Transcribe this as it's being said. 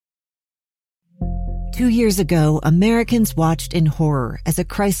2 years ago, Americans watched in horror as a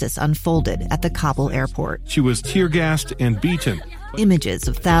crisis unfolded at the Kabul airport. She was tear-gassed and beaten. Images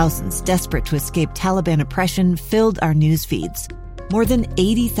of thousands desperate to escape Taliban oppression filled our news feeds. More than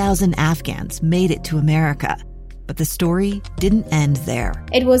 80,000 Afghans made it to America. But the story didn't end there.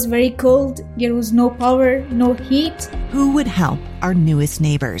 It was very cold. There was no power, no heat. Who would help our newest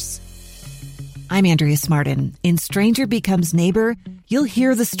neighbors? I'm Andrea Smartin. In Stranger Becomes Neighbor, you'll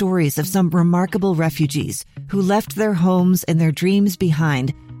hear the stories of some remarkable refugees who left their homes and their dreams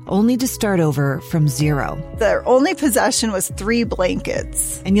behind, only to start over from zero. Their only possession was 3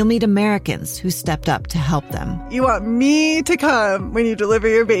 blankets. And you'll meet Americans who stepped up to help them. You want me to come when you deliver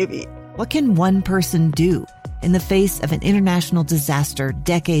your baby. What can one person do in the face of an international disaster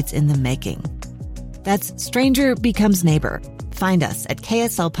decades in the making? That's Stranger Becomes Neighbor. Find us at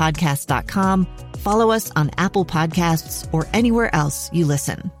kslpodcast.com. Follow us on Apple Podcasts or anywhere else you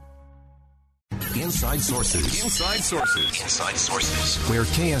listen. Inside Sources. Inside Sources. Inside Sources. Where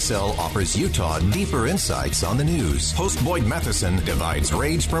KSL offers Utah deeper insights on the news. Host Boyd Matheson divides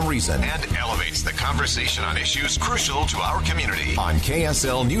rage from reason and elevates the conversation on issues crucial to our community. On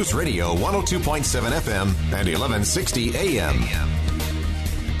KSL News Radio 102.7 FM and 1160 AM.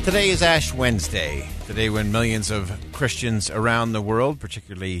 Today is Ash Wednesday, the day when millions of Christians around the world,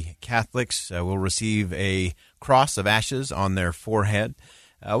 particularly Catholics, will receive a cross of ashes on their forehead.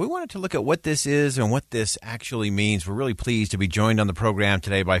 We wanted to look at what this is and what this actually means. We're really pleased to be joined on the program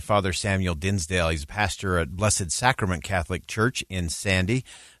today by Father Samuel Dinsdale. He's a pastor at Blessed Sacrament Catholic Church in Sandy.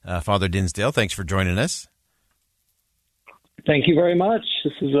 Father Dinsdale, thanks for joining us. Thank you very much.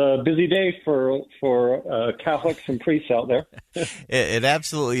 This is a busy day for Catholics and priests out there. It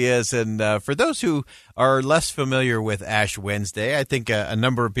absolutely is. And for those who are less familiar with Ash Wednesday, I think a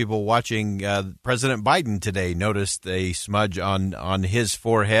number of people watching President Biden today noticed a smudge on his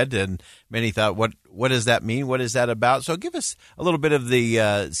forehead, and many thought, what does that mean? What is that about? So give us a little bit of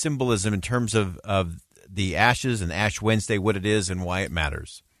the symbolism in terms of the ashes and Ash Wednesday, what it is and why it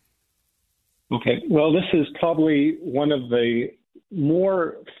matters. Okay. Well, this is probably one of the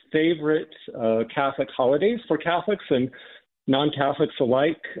more favorite Catholic holidays for Catholics and non-Catholics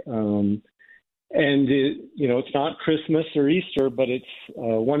alike. It's not Christmas or Easter, but it's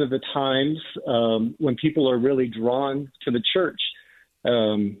one of the times when people are really drawn to the church.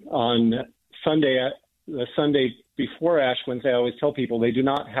 On Sunday, the Sunday before Ash Wednesday, I always tell people they do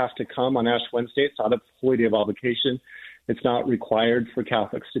not have to come on Ash Wednesday. It's not a holy day of obligation. It's not required for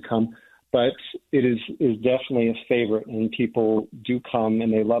Catholics to come. But it is definitely a favorite, and people do come,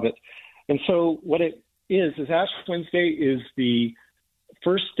 and they love it. And so what it is Ash Wednesday is the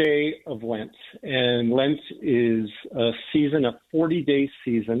first day of Lent, and Lent is a 40-day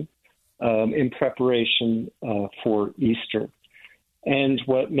season in preparation for Easter. And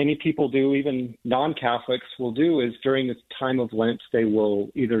what many people do, even non-Catholics will do, is during the time of Lent, they will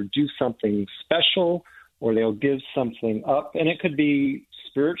either do something special or they'll give something up, and it could be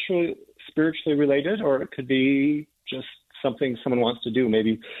spiritually related, or it could be just something someone wants to do,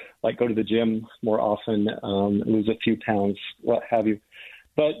 maybe like go to the gym more often, lose a few pounds, what have you.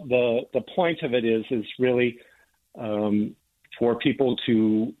 But the point of it is really for people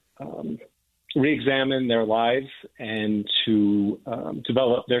to re-examine their lives and to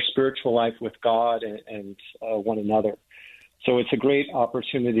develop their spiritual life with God and one another. So it's a great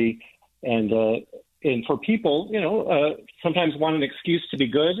opportunity, and for people, sometimes want an excuse to be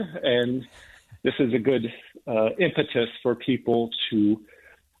good, and this is a good impetus for people to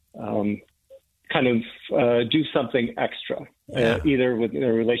do something extra, either with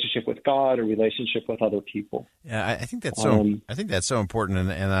their relationship with God or relationship with other people. Yeah, I think that's so. I think that's so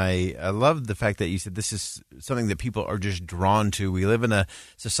important, and I love the fact that you said this is something that people are just drawn to. We live in a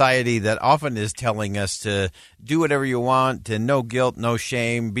society that often is telling us to do whatever you want, and no guilt, no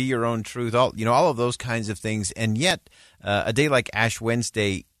shame, be your own truth, all of those kinds of things. And yet, a day like Ash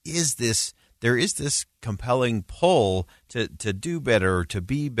Wednesday there is this compelling pull to do better, or to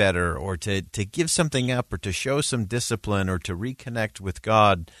be better, or to give something up, or to show some discipline, or to reconnect with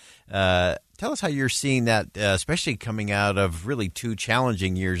God. Tell us how you're seeing that, especially coming out of really 2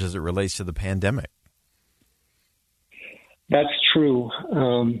 challenging years as it relates to the pandemic. That's true,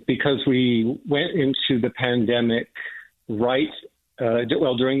 because we went into the pandemic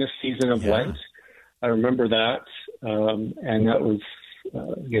during the season of Lent. I remember that, and that was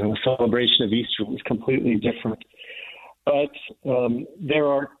a celebration of Easter was completely different. But there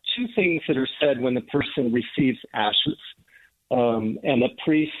are 2 things that are said when the person receives ashes. And the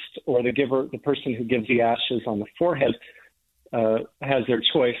priest or the person who gives the ashes on the forehead has their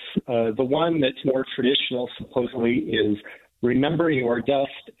choice. The one that's more traditional, supposedly, is remember you are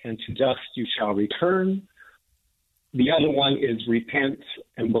dust, and to dust you shall return. The other one is repent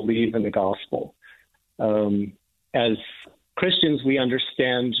and believe in the gospel. As Christians, we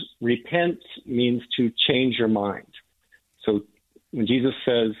understand repent means to change your mind. So when Jesus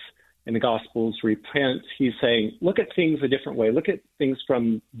says in the Gospels, repent, he's saying, look at things a different way. Look at things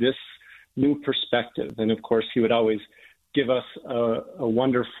from this new perspective. And of course, he would always give us a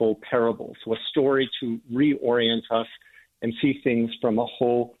wonderful parable, so a story to reorient us and see things from a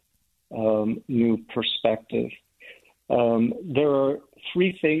whole new perspective. There are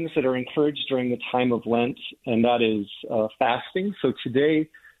three things that are encouraged during the time of Lent, and that is fasting. So today,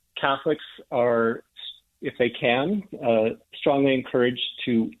 Catholics are, if they can, strongly encouraged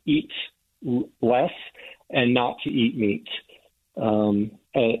to eat less and not to eat meat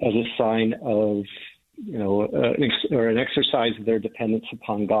as a sign of, or an exercise of their dependence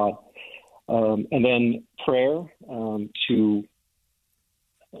upon God. And then prayer, to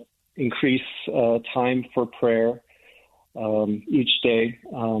increase time for prayer each day,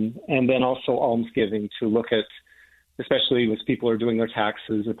 and then also almsgiving, to look at, especially as people are doing their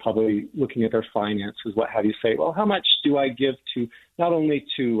taxes and probably looking at their finances, what have you, say, well, how much do I give to not only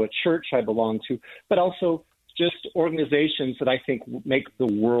to a church I belong to, but also just organizations that I think make the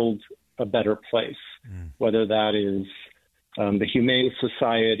world a better place, whether that is the Humane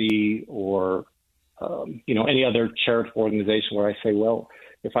Society or any other charitable organization where I say, well,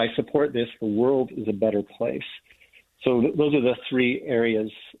 if I support this, the world is a better place. So those are the three areas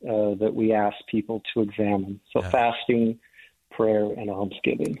that we ask people to examine. So fasting, prayer, and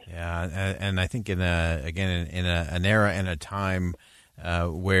almsgiving. Yeah, and I think in an era and a time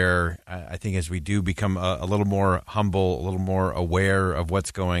where I think as we do become a little more humble, a little more aware of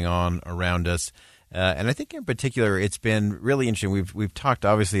what's going on around us, and I think in particular it's been really interesting. We've talked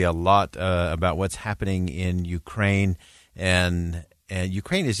obviously a lot about what's happening in Ukraine, and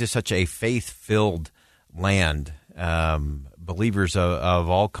Ukraine is just such a faith-filled land. Believers of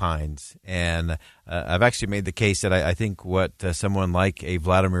all kinds. And I've actually made the case that I think what someone like a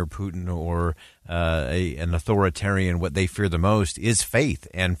Vladimir Putin or an authoritarian, what they fear the most is faith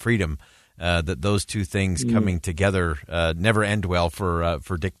and freedom. That those two things coming together never end well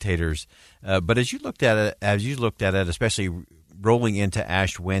for dictators. But as you looked at it, especially rolling into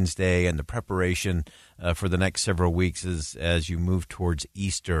Ash Wednesday and the preparation for the next several weeks as you move towards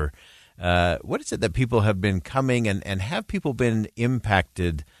Easter, what is it that people have been coming and have people been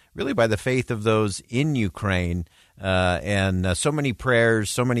impacted really by the faith of those in Ukraine and so many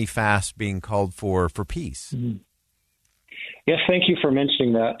prayers, so many fasts being called for peace? Mm-hmm. Yes, thank you for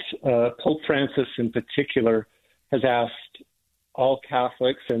mentioning that. Pope Francis in particular has asked all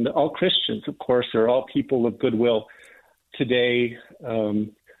Catholics and all Christians, of course, or all people of goodwill today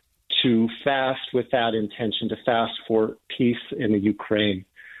to fast with that intention, to fast for peace in the Ukraine.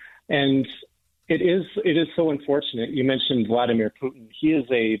 And it is so unfortunate. You mentioned Vladimir Putin. He is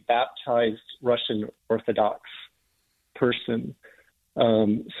a baptized Russian Orthodox person.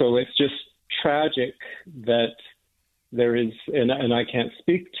 So it's just tragic that there is, and I can't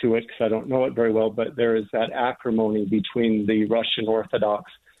speak to it because I don't know it very well, but there is that acrimony between the Russian Orthodox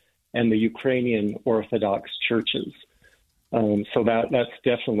and the Ukrainian Orthodox churches. So that's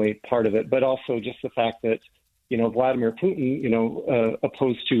definitely part of it. But also just the fact that, Vladimir Putin,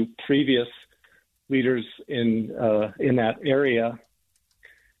 opposed to previous leaders in that area,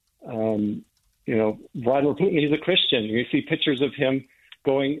 Vladimir Putin, he's a Christian. You see pictures of him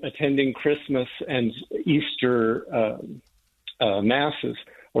attending Christmas and Easter masses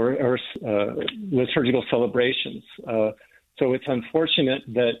or liturgical celebrations. So it's unfortunate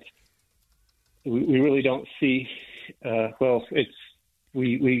that we really don't see. I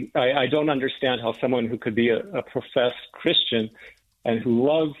don't understand how someone who could be a professed Christian and who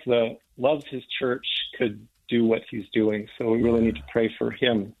loves his church could do what he's doing. So we really need to pray for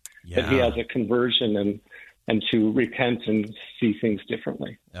him that he has a conversion and to repent and see things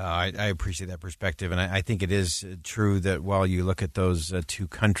differently. I appreciate that perspective, and I think it is true that while you look at those two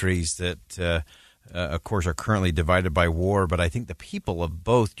countries that, of course, are currently divided by war, but I think the people of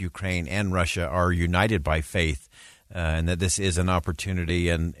both Ukraine and Russia are united by faith. And that this is an opportunity,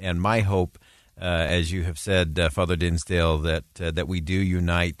 and my hope, as you have said, Father Dinsdale, that we do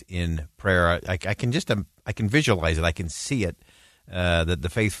unite in prayer. I can visualize it, I can see it, that the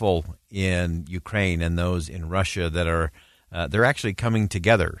faithful in Ukraine and those in Russia that are they're actually coming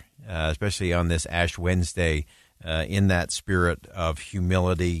together, especially on this Ash Wednesday, in that spirit of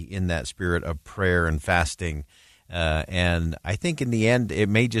humility, in that spirit of prayer and fasting, and I think in the end it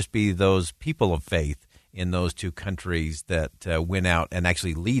may just be those people of faith in those two countries that win out and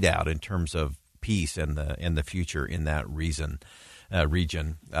actually lead out in terms of peace and the future in that region.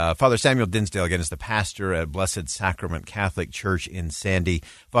 Father Samuel Dinsdale, again, is the pastor at Blessed Sacrament Catholic Church in Sandy.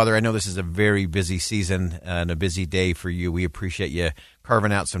 Father, I know this is a very busy season and a busy day for you. We appreciate you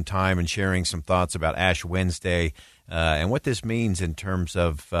carving out some time and sharing some thoughts about Ash Wednesday and what this means in terms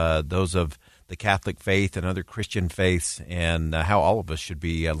of those of the Catholic faith and other Christian faiths, and how all of us should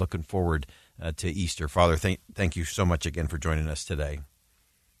be looking forward to Easter. Father, thank you so much again for joining us today.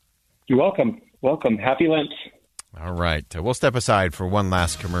 You're welcome. Welcome. Happy Lent. All right. We'll step aside for one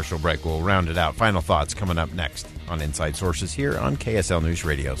last commercial break. We'll round it out. Final thoughts coming up next on Inside Sources here on KSL News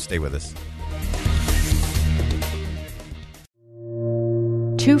Radio. Stay with us.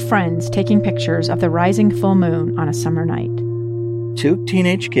 Two friends taking pictures of the rising full moon on a summer night. Two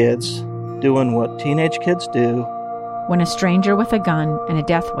teenage kids doing what teenage kids do. When a stranger with a gun and a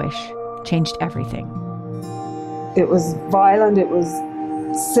death wish changed everything. It was violent. It was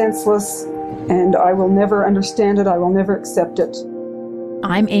senseless. And I will never understand it. I will never accept it.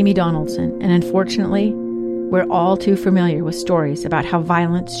 I'm Amy Donaldson, and unfortunately, we're all too familiar with stories about how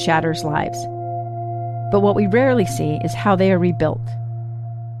violence shatters lives. But what we rarely see is how they are rebuilt.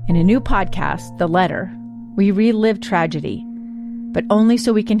 In a new podcast, The Letter, we relive tragedy, but only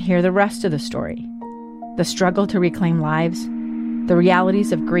so we can hear the rest of the story. The struggle to reclaim lives, the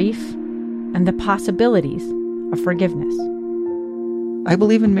realities of grief, and the possibilities of forgiveness. I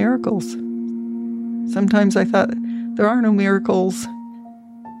believe in miracles. Sometimes I thought, there are no miracles.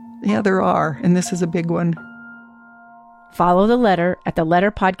 Yeah, there are, and this is a big one. Follow The Letter at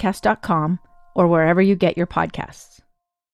theletterpodcast.com or wherever you get your podcasts.